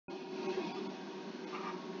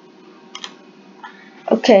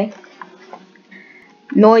Okay.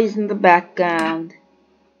 Noise in the background.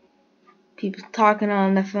 People talking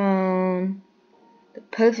on the phone. The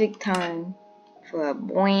perfect time for a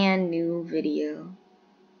brand new video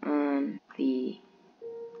on the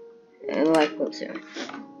Lifeboat server.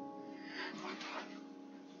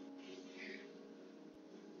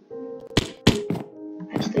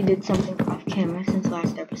 I actually did something off camera since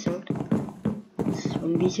last episode. This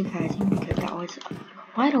wouldn't be surprising because that was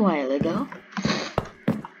quite a while ago.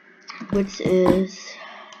 Which is,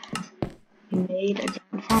 we made a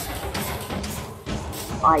giant farm.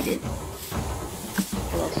 I did.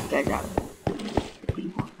 I let you guys out.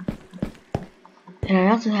 And I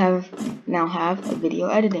also now have a video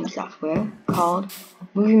editing software called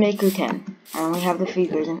Movie Maker 10. I only have the free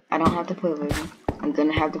version. I don't have the pro version. I'm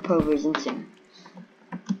gonna have the pro version soon.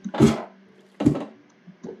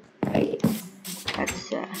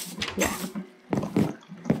 That's yeah.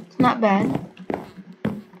 It's not bad.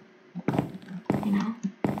 You know?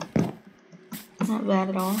 It's not bad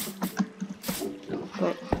at all.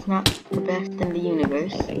 But it's not the best in the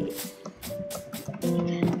universe. I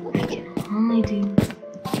can only do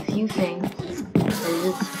a few things. There's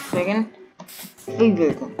this friggin' free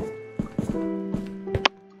version.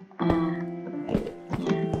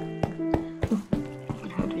 Yeah.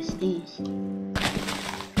 How does these?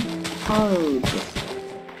 Oh, this.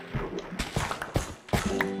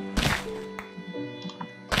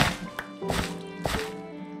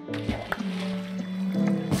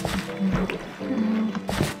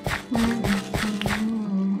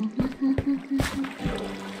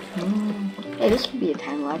 Hey, this could be a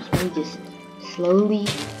time lapse. We just slowly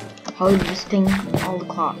harvesting all the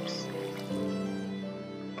crops.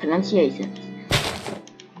 Pronunciations.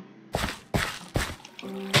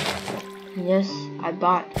 Yes, I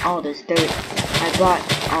bought all this dirt. I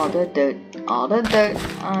bought all the dirt. All the dirt.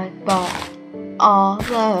 I bought all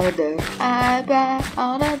the dirt. I bought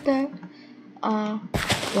all the dirt.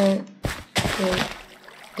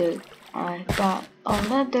 Dirt. I bought all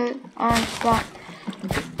the dirt. I bought.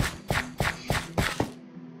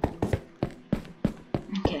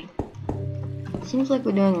 Okay. Seems like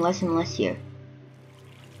we're doing less and less here.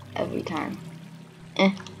 Every time.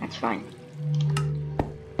 That's fine.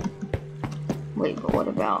 Wait, but what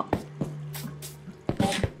about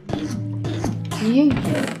you?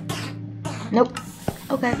 Nope.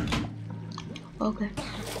 Okay. Okay.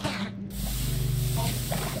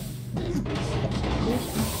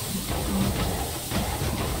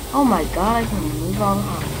 Oh my god, I can move all the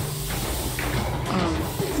hops.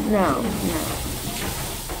 No.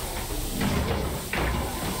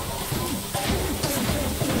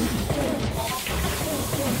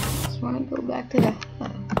 Just wanna go back to the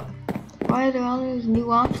why are there all those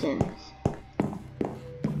new options?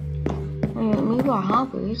 I'm gonna move our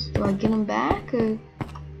hoppers. Do I get them back or?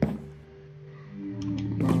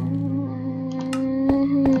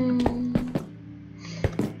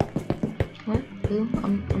 What? Who?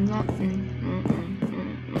 I'm not.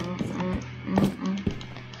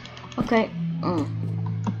 Okay.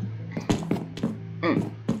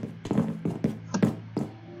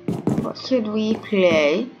 What should we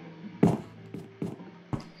play?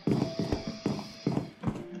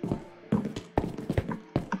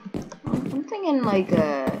 I'm thinking like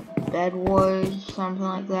Bedwars, something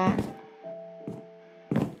like that.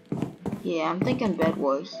 Yeah, I'm thinking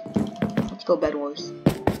Bedwars. Let's go Bedwars.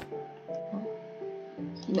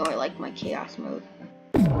 You know I like my chaos mode.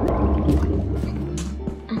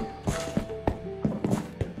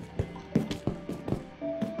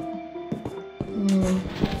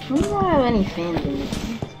 I don't have any fans in it.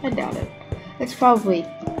 I doubt it. It's probably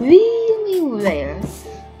really rare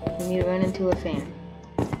for me to run into a fan.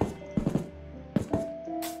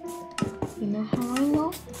 You know how I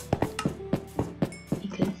know?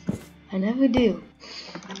 Because I never do.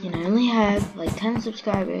 And I only have like 10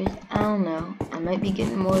 subscribers. I don't know. I might be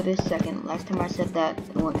getting more this second. Last time I said that,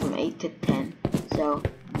 it went from 8 to 10. So,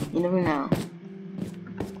 you never know.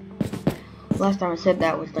 Last time I said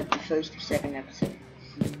that was like the first or second episode.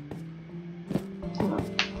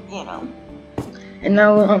 You know. And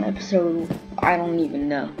now we're on episode I don't even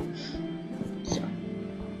know. So,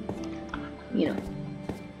 you know.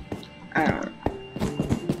 I don't know.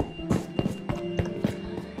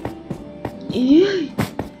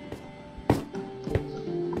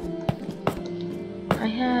 I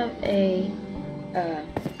have a,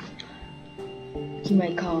 you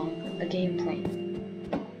might call a game plan.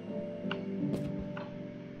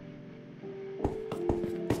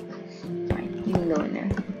 Fine, you can go in there.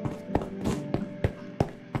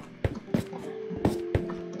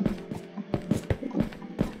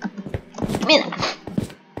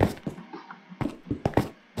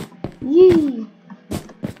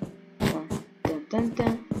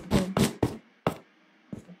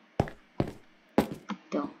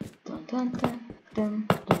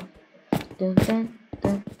 Dun dun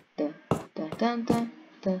dun dun dun dun dun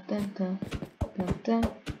dun dun dun dun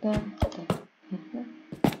dun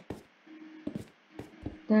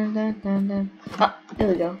dun dun dun dun dun. Ah, there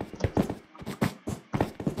we go.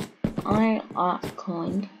 I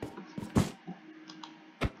coined.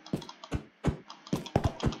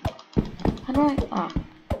 How do I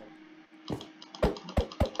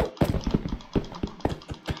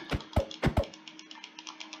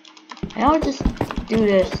I always just do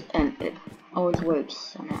this and it always works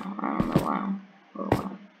somehow. I don't know why. Or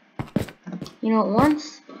why. You know,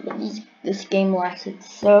 once this game lasted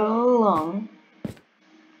so long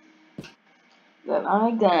that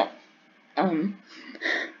I got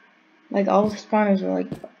like all the spawners were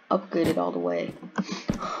like upgraded all the way.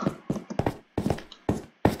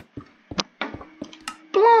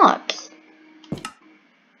 Blocks.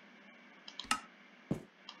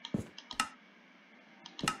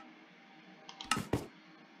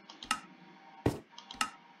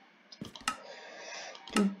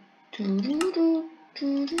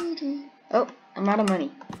 Oh, I'm out of money.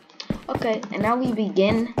 Okay, and now we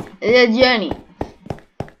begin the journey.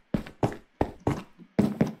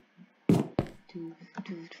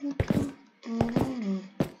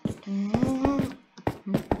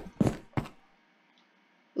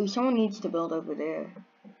 Ooh, someone needs to build over there.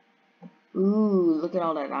 Ooh, look at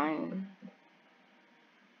all that iron.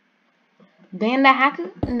 Ban the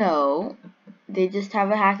hacker? No. They just have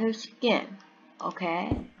a hacker skin.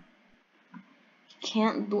 Okay?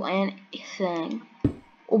 Can't do anything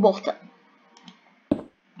about it.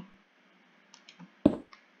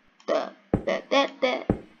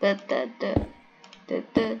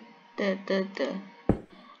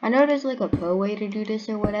 I know there's like a pro way to do this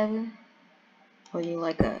or whatever. Or you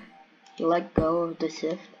let go of the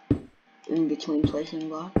shift in between placing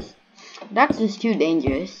blocks. That's just too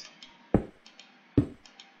dangerous.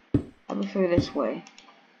 I prefer this way.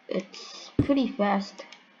 It's pretty fast.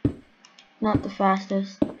 Not the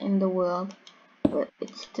fastest in the world, but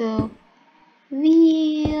it's still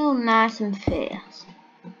real nice and fast.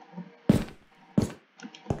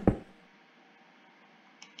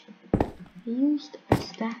 I used a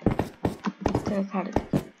stack of terracotta.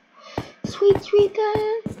 Sweet, sweet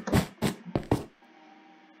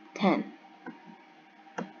 10.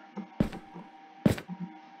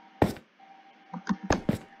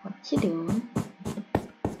 What you doing?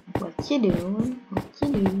 What you doing? What you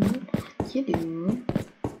doing? What you doing?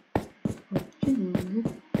 What you doing?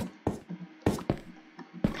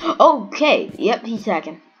 Okay, yep, he's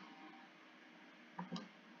hacking.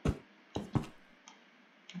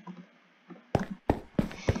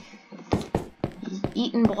 He's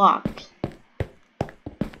eating blocks.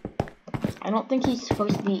 I don't think he's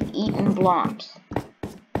supposed to be eating blocks.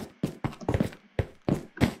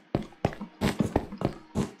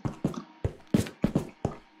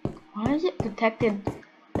 Why is it protected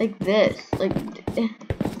like this? Like,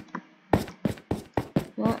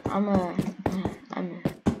 what? I'm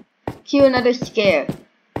cue another scare.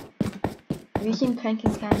 Have you seen Prank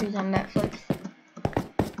Encounters on Netflix?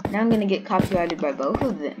 Now I'm gonna get copyrighted by both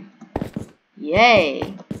of them.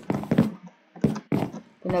 Yay!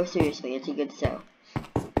 But no, seriously, it's a good show.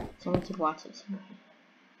 Someone should watch this.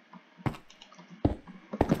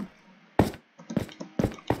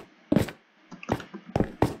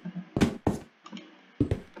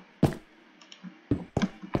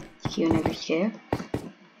 Cue another scare.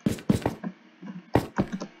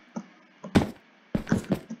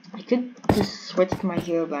 I could just switch to my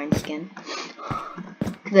Herobrine skin.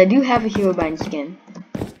 Because I do have a Herobrine skin.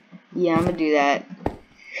 Yeah, I'm gonna do that.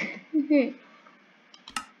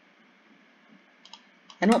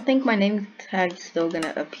 I don't think my name tag's still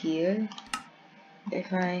gonna appear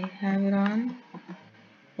if I have it on.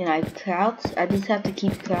 And I crouch. I just have to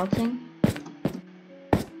keep crouching.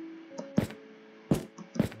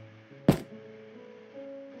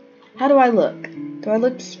 How do I look? Do I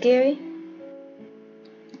look scary?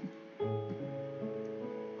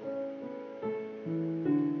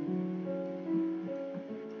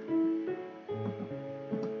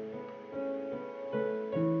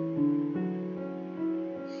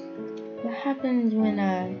 What happens when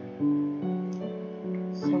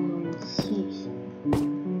someone sees?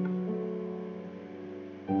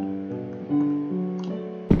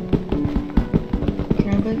 Can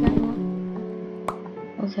I break that wall?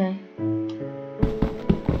 Okay.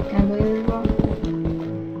 Can I break this wall?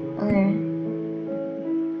 Okay.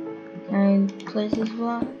 Can I place this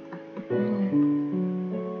block?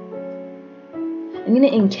 I'm gonna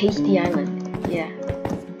encase the island. Yeah.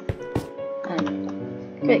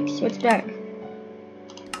 Quick, switch back.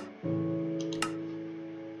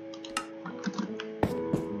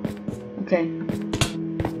 Okay.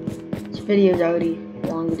 This video is already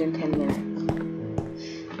longer than 10 minutes.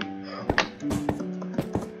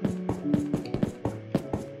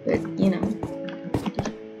 But, you know,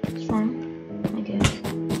 it's fun, I guess.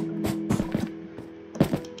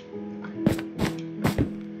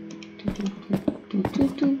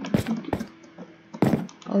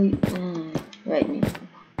 Oh,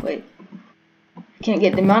 wait. I can't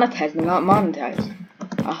get demonetized, not monetized.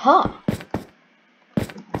 Aha!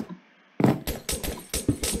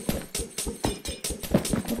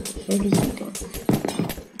 What is he doing?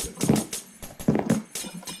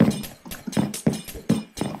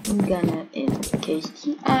 I'm gonna encase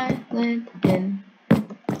the island in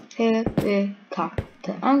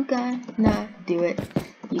helicopter. I'm gonna do it.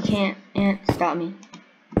 You can't stop me.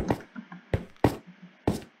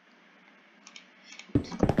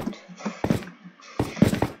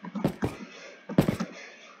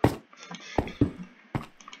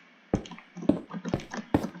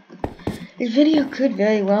 This video could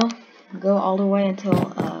very well go all the way until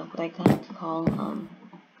what I call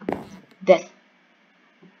death.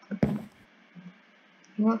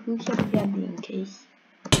 You know what? Who should have had the encase?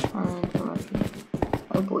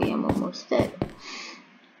 Oh boy, I'm almost dead.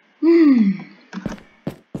 I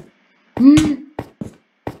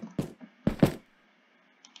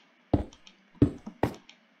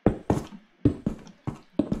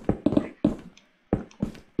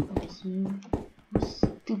see I'm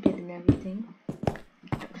stupid and everything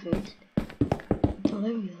at first, until I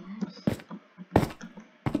realized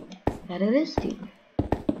that it is stupid.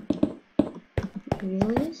 It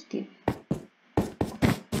really is stupid.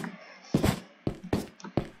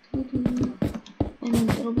 And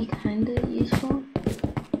it'll be kinda useful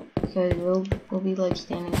because we'll be like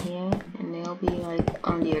standing here and they'll be like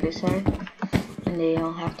on the other side and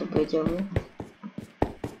they'll have to bridge over.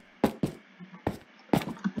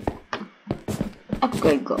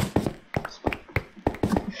 Upgrade goal.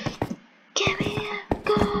 Give me a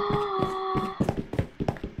goal.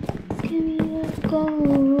 Give me a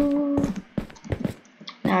goal.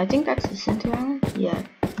 Now I think that's the center island. Yeah.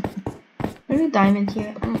 Are there diamonds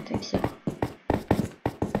here? I don't think so.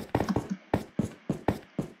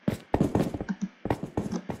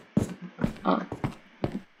 Oh.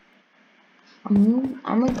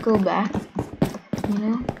 I'm gonna go back, you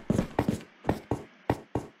know?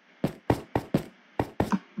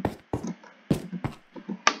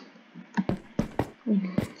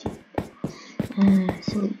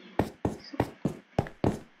 Silly.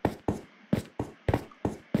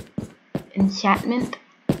 Enchantment?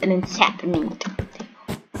 An enchantment table.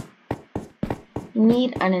 You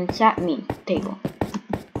need an enchantment table.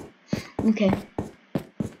 Okay.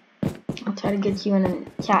 I'll try to get you an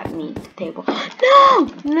enchantment table. No!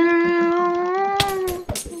 No!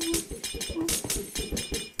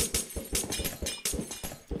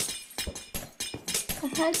 I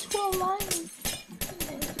had 12 lines.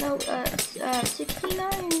 No,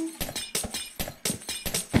 69.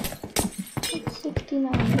 It's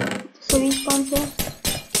 69. So respawn chest.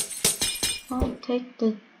 I'll take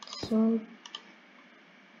the sword.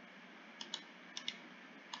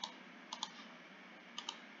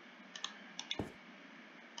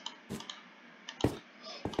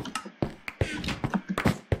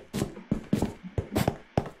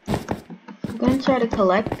 I'm gonna try to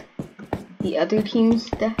collect the other team's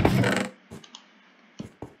stuff.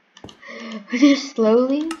 Just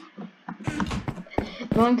slowly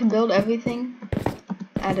going to build everything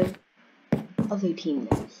out of other team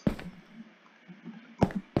names.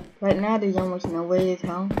 Right now there's almost no way to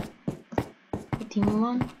tell the team I'm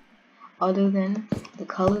on other than the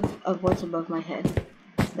color of what's above my head.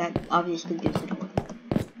 That obviously gives it away.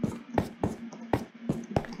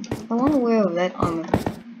 I want to wear a red armor.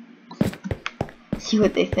 See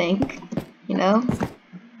what they think, you know?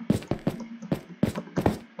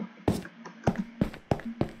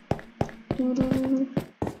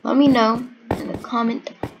 Let me know in the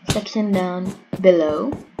comment section down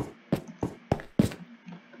below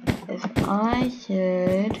if I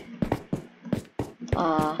should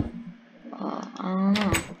I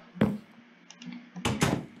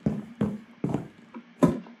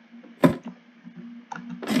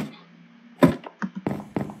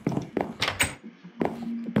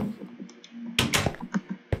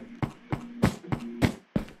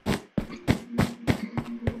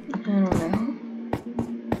don't know.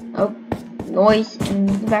 Oh, noise in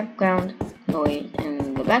the background. Noise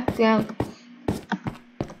in the background.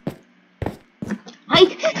 Hi.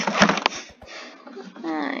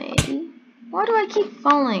 Why do I keep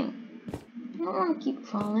falling? I don't want to keep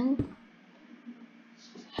falling.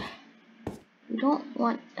 You don't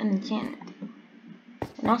want an enchantment.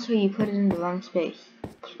 And also you put it in the wrong place,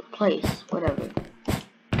 whatever.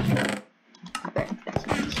 I bet that's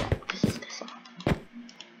not this side. This is this side.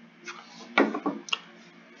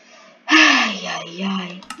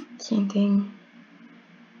 Yay. Same thing.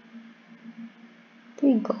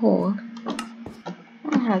 3 gold. I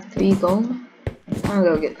don't have 3 gold. I'm gonna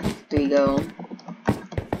go get 3 gold.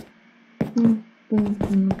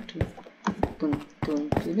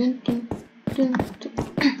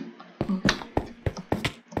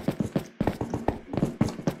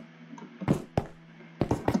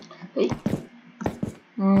 Wait.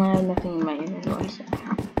 I have nothing in my inventory. So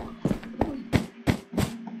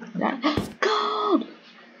that gold!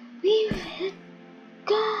 We've hit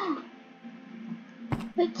gold!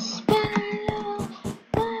 Let's spend a little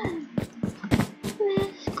fun!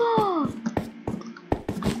 Let's go!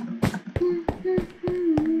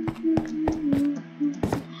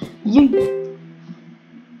 Yeah!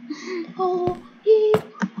 Oh, yeah!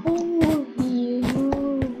 Oh, yeah!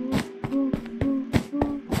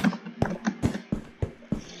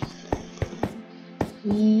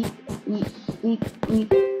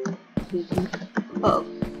 Oh.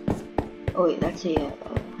 Oh wait, that's a,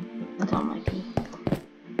 that's on my P.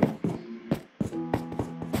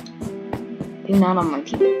 They're not on my P.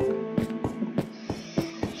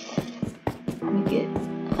 Let me get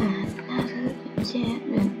another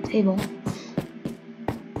enchantment table.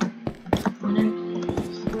 Whatever it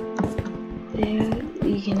is. There,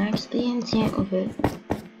 we can actually enchant with it.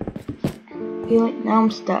 Feel like now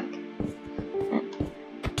I'm stuck.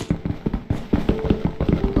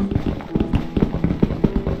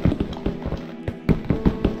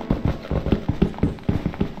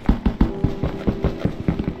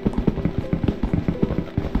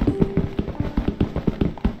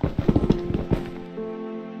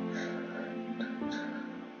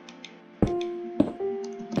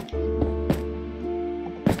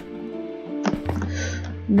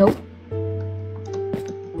 Nope.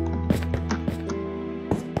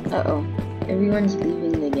 Uh-oh. Everyone's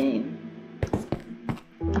leaving the game.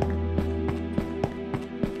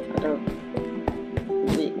 Uh-oh.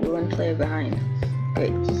 Wait, we're 1 player behind.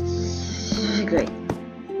 Great. Great.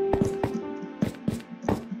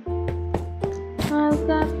 I've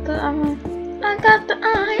got the iron. I got the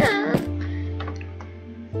iron.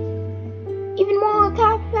 Even more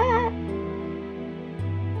copper.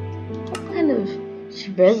 What kind of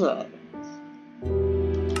Bezwars? Is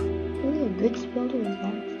it a good spell to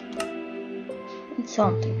revive? It's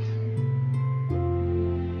something.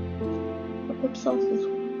 What sauce is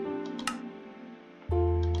one?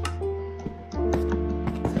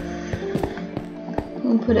 I'm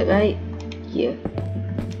gonna put it right here.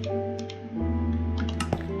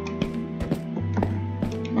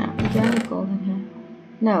 Now, is there any gold in here?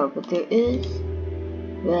 No, but there is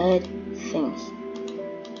red things.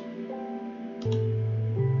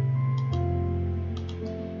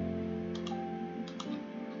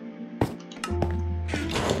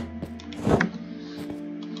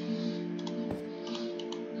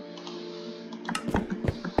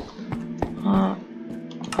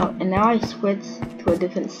 And now I switched to a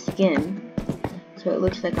different skin, so it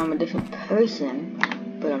looks like I'm a different person,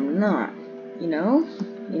 but I'm not, you know?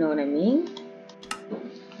 You know what I mean?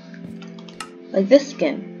 Like this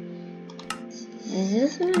skin. Is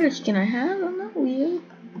this another skin I have? I'm not weird.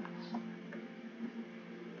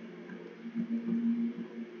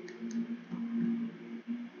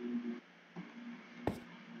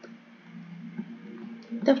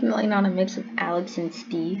 Definitely not a mix of Alex and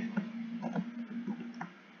Steve.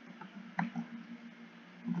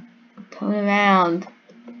 Turn around.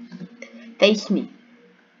 Face me.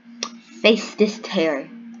 Face this terror.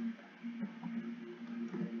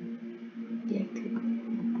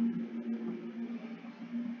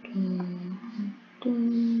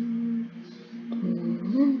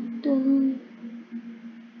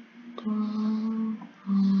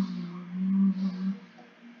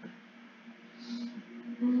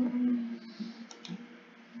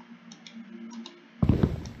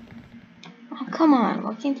 Oh, come on.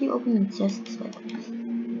 Why can't you open the chests like this?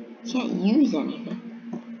 You can't use anything.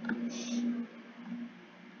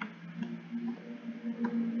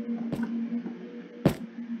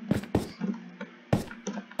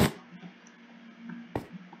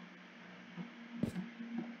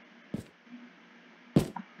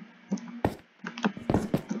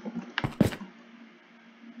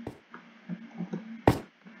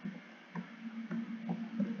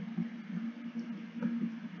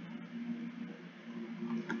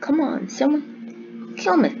 Come on, someone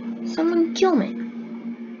kill me. Someone kill me.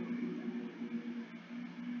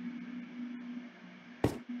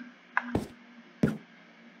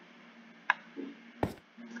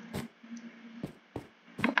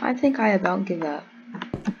 I think I about give up.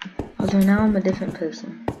 Although now I'm a different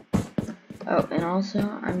person. Oh, and also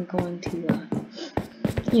I'm going to,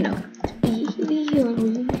 you know, be hero,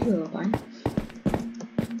 fine.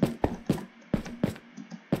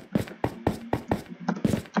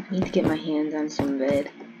 I need to get my hands on some red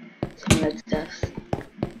stuff.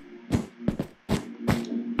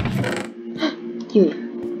 Here,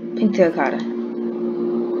 pink terracotta.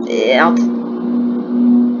 Yeah,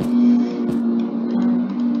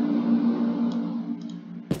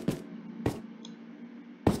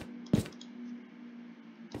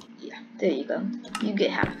 there you go. You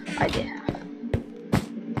get half. I get half.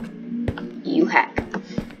 You hack.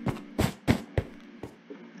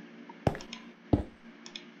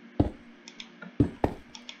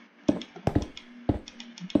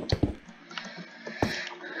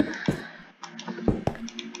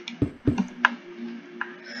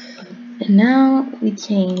 And now we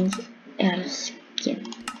change our skin.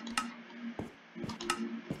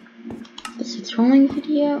 Is it a trolling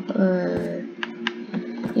video or,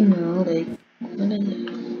 you know, like, what is it?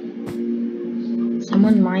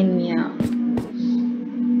 Someone mine me out.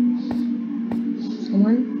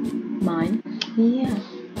 Someone mine me out.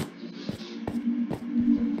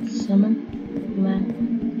 Someone mine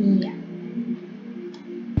me out.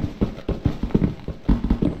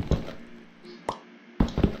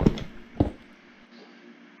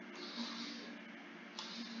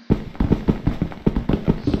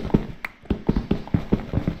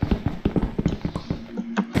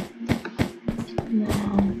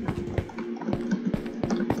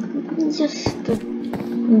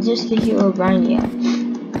 Just the hero Barney. Okay.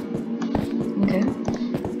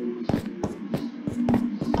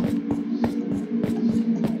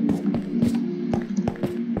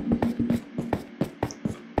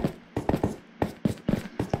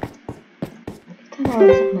 I thought I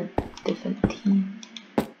was on a different team.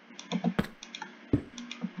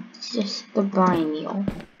 It's just the biennial.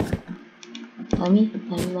 Let me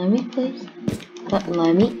place.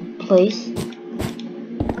 Let me place.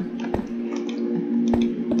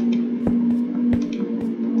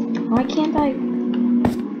 Why can't I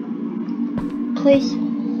place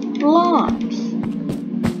blocks?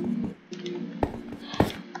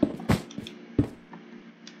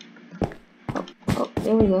 Oh,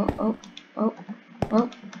 there we go. Oh.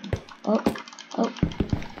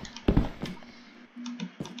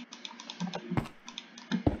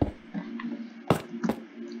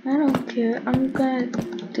 I don't care. I'm gonna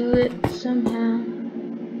do it somehow.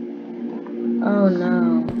 Oh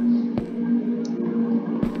no.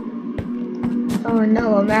 Oh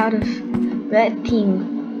no, I'm out of red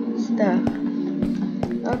team stuff.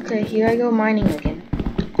 Okay, here I go mining again.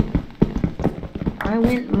 I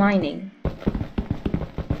went mining.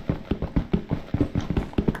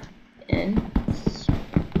 And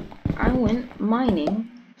I went mining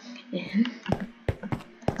in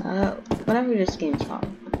whatever this game's called.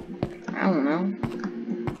 I don't know.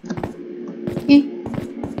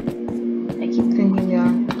 I keep thinking they're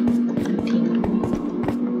on team.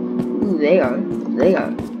 Ooh, they are.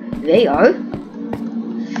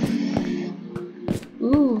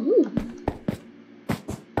 Ooh.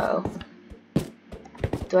 Oh.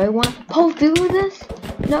 Do I want to pull through with this?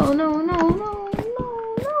 No.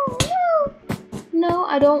 No,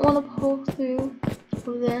 I don't want to pull through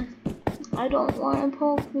with this. I don't want to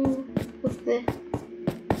pull through with this.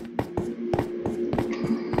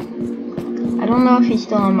 I don't know if he's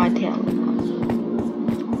still on my tail or not.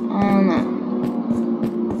 I don't know.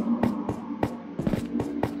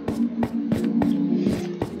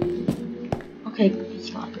 Okay, he's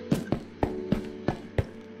gone.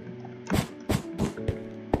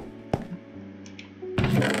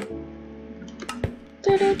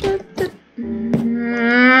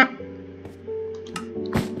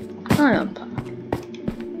 Unpack.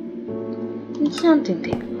 Enchanting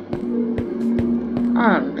paper.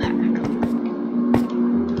 Unpack.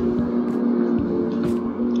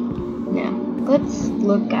 Now, let's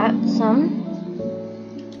look at some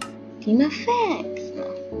team effects.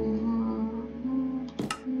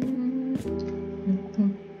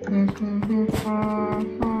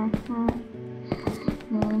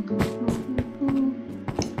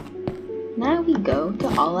 Now we go to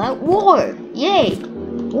all out war. Yay!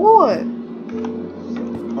 War!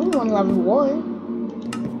 Everyone loves war.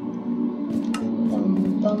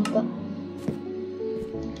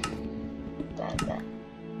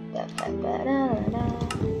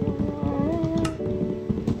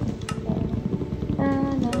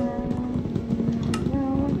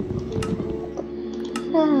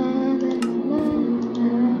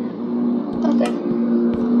 Okay.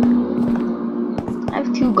 I have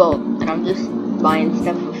 2 gold, and I'm just buying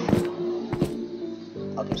stuff for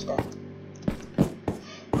other stuff.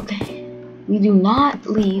 Okay. We do not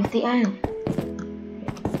leave the island.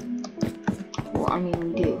 Well, I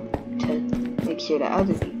mean, we do. To make sure that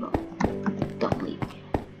other people don't leave.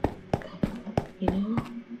 You know?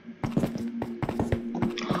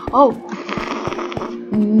 Oh!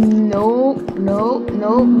 No, no,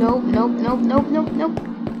 no, no, no, no, no, no, no.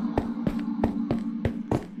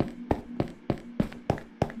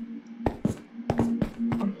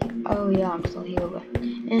 Oh yeah, I'm still here, but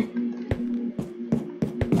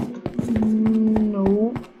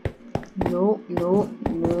no, no, no,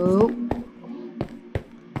 no.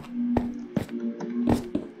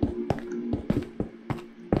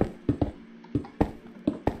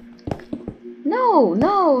 No,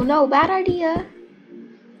 no, no, bad idea.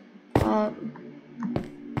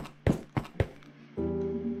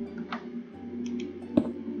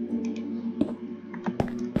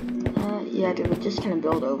 Yeah, dude, we're just gonna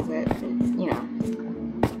build over it, but, you know.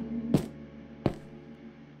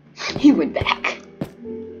 He went back.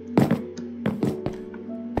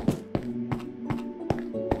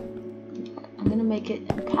 I'm gonna make it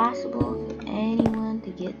impossible for anyone to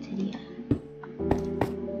get to the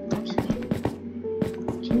island. Actually,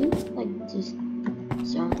 can you, like, just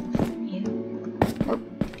zone from here? Nope.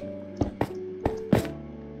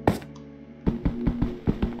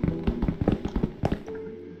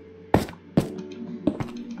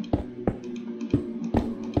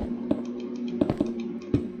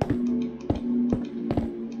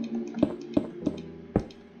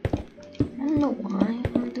 I don't know why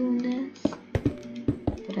I'm doing this,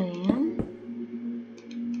 but I am.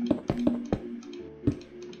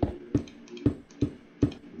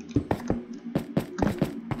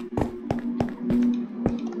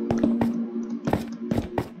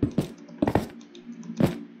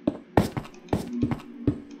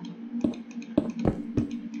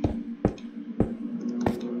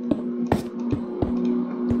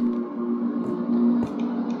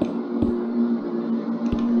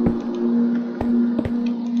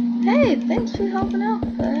 Hey, thanks for helping out,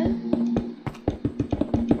 bud.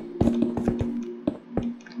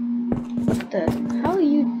 What the?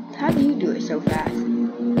 How do you do it so fast?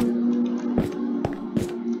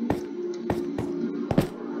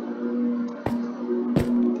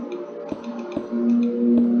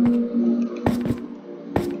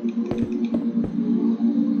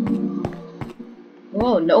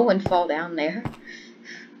 Whoa, no one fall down there.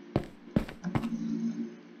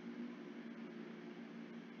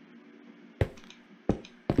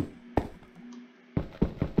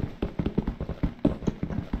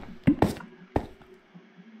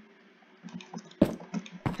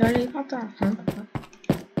 Already popped off, huh?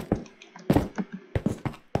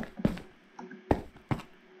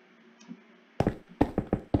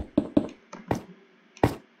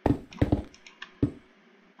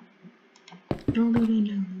 No,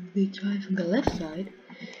 they try from the left side.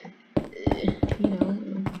 You know,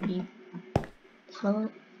 be slower,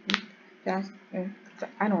 faster.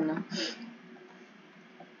 I don't know.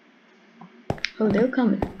 Oh, they're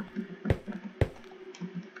coming.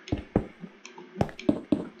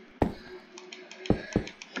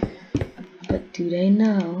 But do they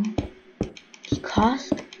know the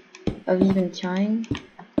cost of even trying?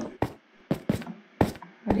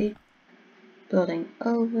 Are they building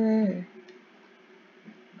over?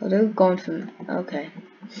 Oh, they're going from, okay.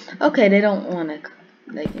 Okay, they don't want to,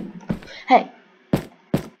 they can, hey!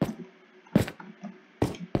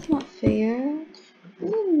 It's not fair.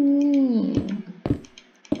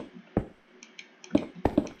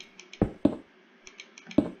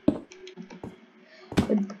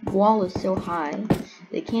 The wall is so high,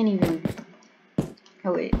 they can't even,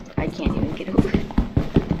 oh wait, I can't even get over it.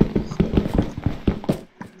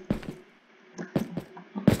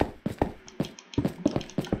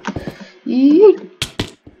 Yeet!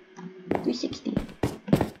 360.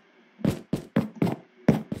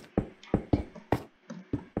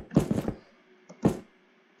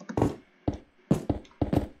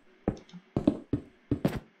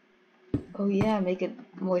 Oh yeah, make it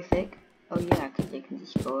more thick. Oh yeah, because they can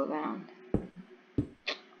just go around.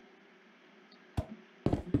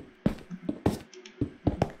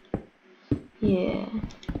 Yeah.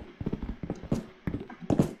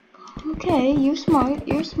 Okay, you're smart.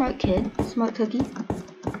 You're a smart kid. Smart cookie.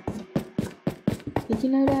 Did you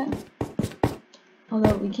know that?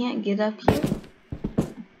 Although we can't get up here.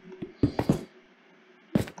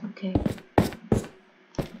 Okay.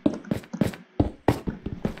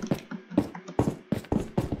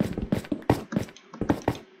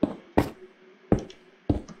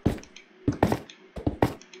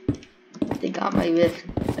 They got my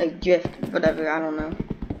drift, whatever, I don't know.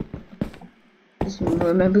 Just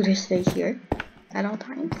remember to stay here at all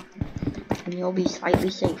times, and you'll be slightly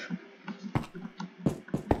safe.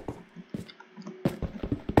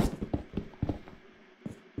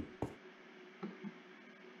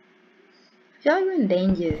 I feel like we're in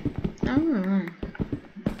danger. I don't know.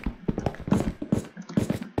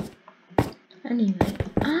 Anyway,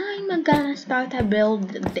 I'm gonna start to build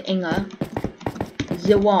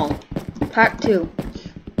the wall. Part 2.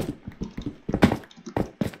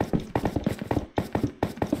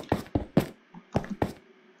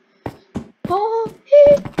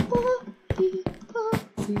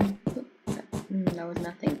 That was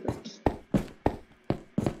nothing but.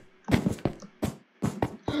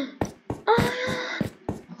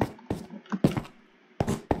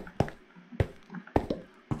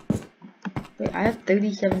 Wait, I have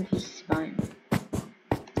 37 pieces of iron.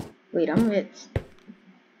 Wait, I'm rich.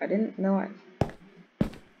 I didn't know I.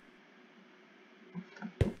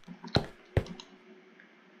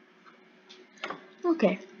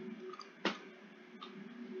 Okay.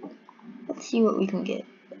 Let's see what we can get.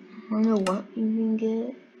 I don't know what we can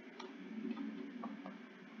get.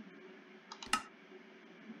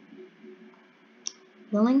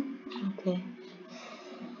 Healing? Okay.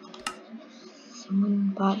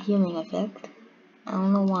 Someone bought healing effect. I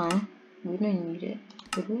don't know why. We didn't need it,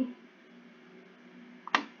 did we?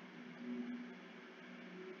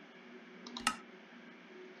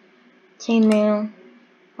 Chainmail,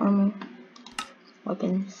 armor,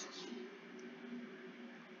 weapons.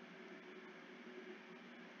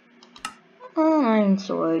 Oh, iron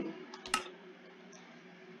sword.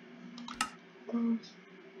 Those.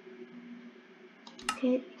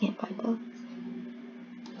 Okay, we can't buy those.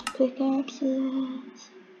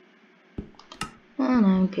 Pickaxes. An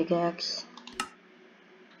iron pickaxe.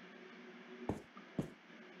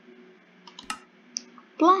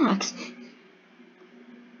 Blocks.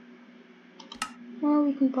 Well,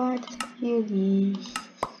 we can buy just a few of these.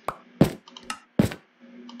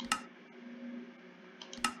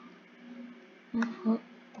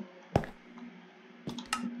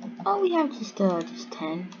 Oh, we have just 10.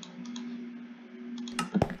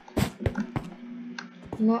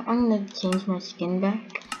 You know, I'm gonna change my skin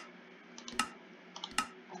back.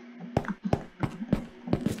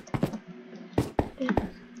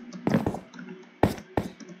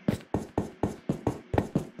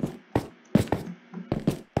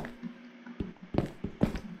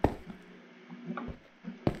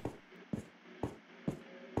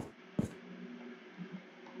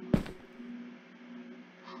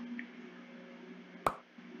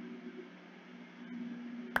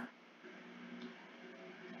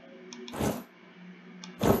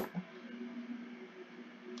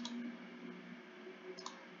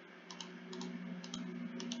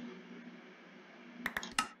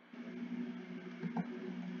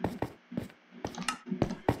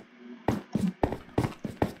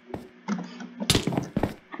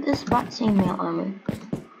 This spot chainmail armor.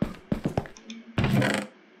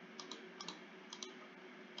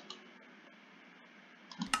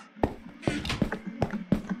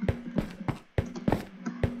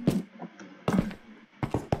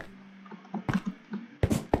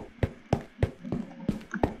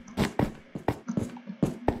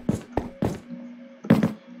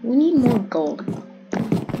 We need more gold.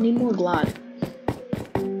 We need more glad.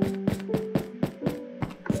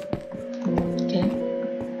 Okay.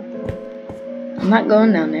 I'm not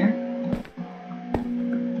going down there.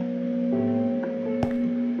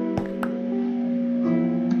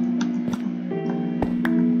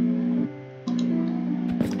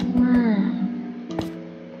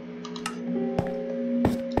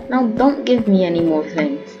 Now don't give me any more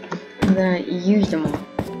things. I'm gonna use them all.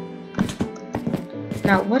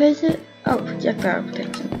 Now what is it? Oh, projectile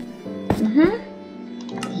protection.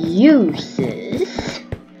 Uses.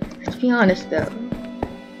 Let's be honest though.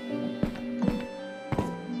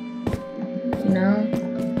 You know?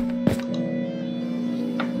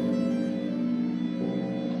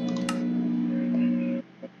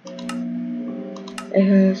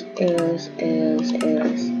 Arrows.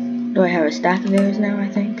 Do I have a stack of arrows now, I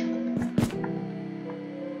think?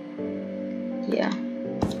 Yeah.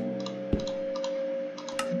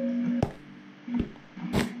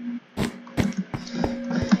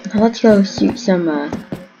 Now let's go shoot some,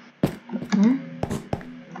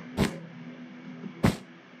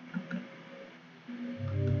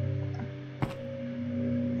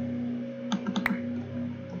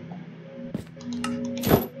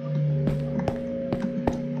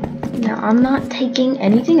 Now I'm not taking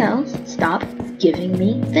anything else. Stop giving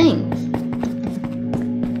me things.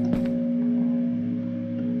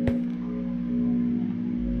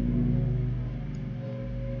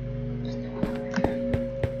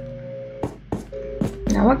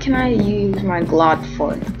 Now what can I use my glod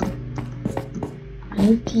for? I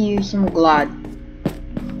need to use some glod.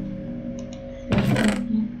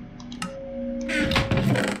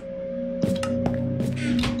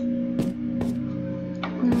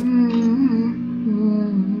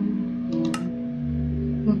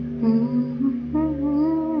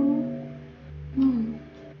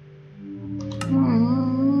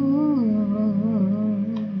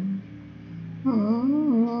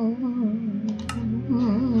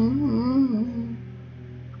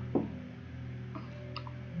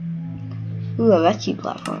 Ooh, a rescue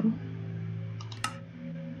platform.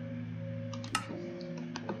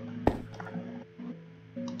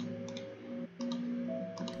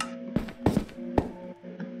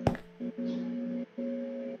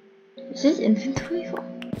 Is this inventory full?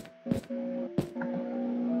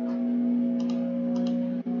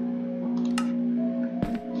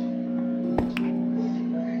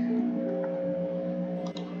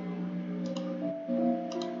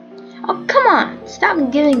 Oh, come on!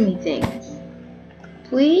 Stop giving me things.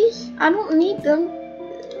 Please? I don't need them.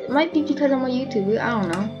 It might be because I'm a YouTuber. I don't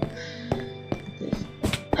know. Please.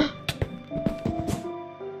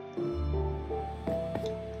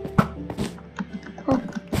 Oh,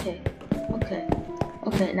 okay. Okay.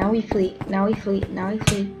 Okay, now we flee. Now we flee. Now we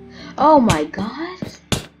flee. Oh my god!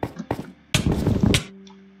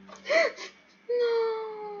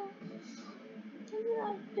 No! That's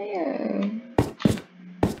not fair.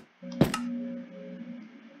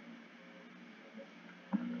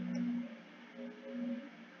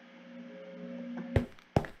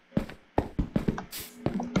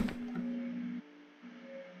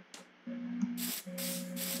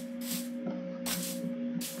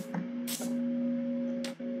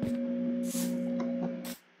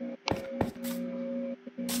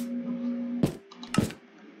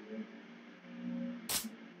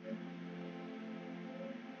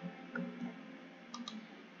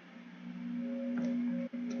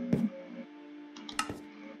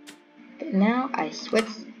 Now I switch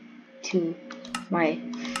to my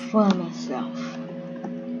former self.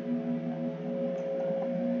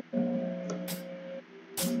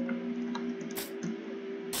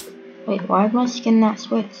 Wait, why is my skin not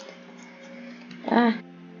switched? Ah,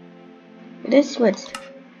 it is switched,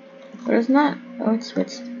 but it's not. Oh, it's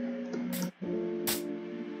switched.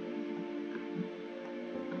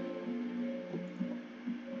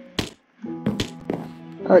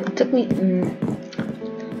 Oh, it took me.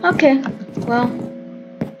 Okay, well,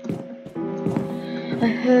 I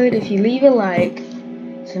heard if you leave a like,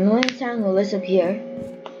 some annoying sound will disappear.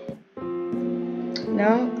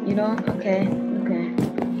 No, you don't? Okay, okay.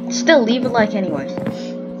 Still, leave a like anyways.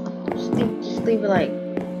 Just leave a like.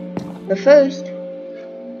 But first,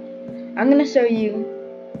 I'm gonna show you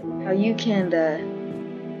how you can,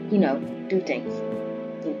 you know, do things.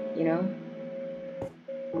 You know?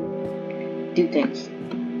 Do things.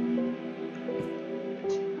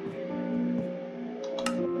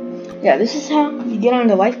 Yeah, this is how you get on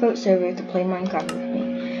the Lifeboat server to play Minecraft with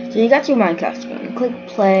me. So you got your Minecraft screen, click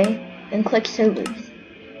play, and click servers.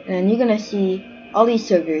 And you're gonna see all these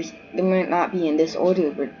servers. They might not be in this order,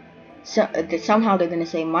 but somehow they're gonna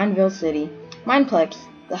say Mineville City, Mineplex,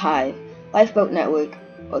 The Hive, Lifeboat Network,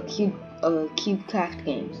 or CubeCraft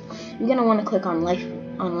Games. You're gonna want to click on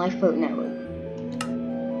Lifeboat Network.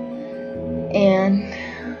 And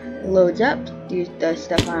it loads up, does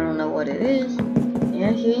stuff I don't know what it is.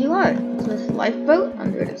 And here you are. It says Lifeboat.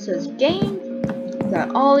 Under it says games. You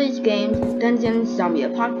got all these games: Dungeons, Zombie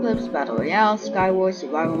Apocalypse, Battle Royale, Skywars,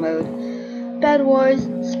 Survival Mode, Bedwars,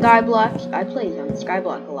 Skyblocks. I play on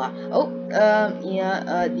Skyblock a lot. Oh,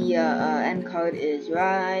 yeah. The end card is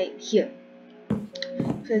right here.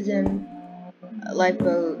 Prison,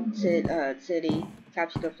 Lifeboat, City,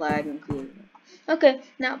 capture the flag, and create. Okay,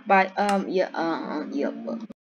 now bye. Yeah.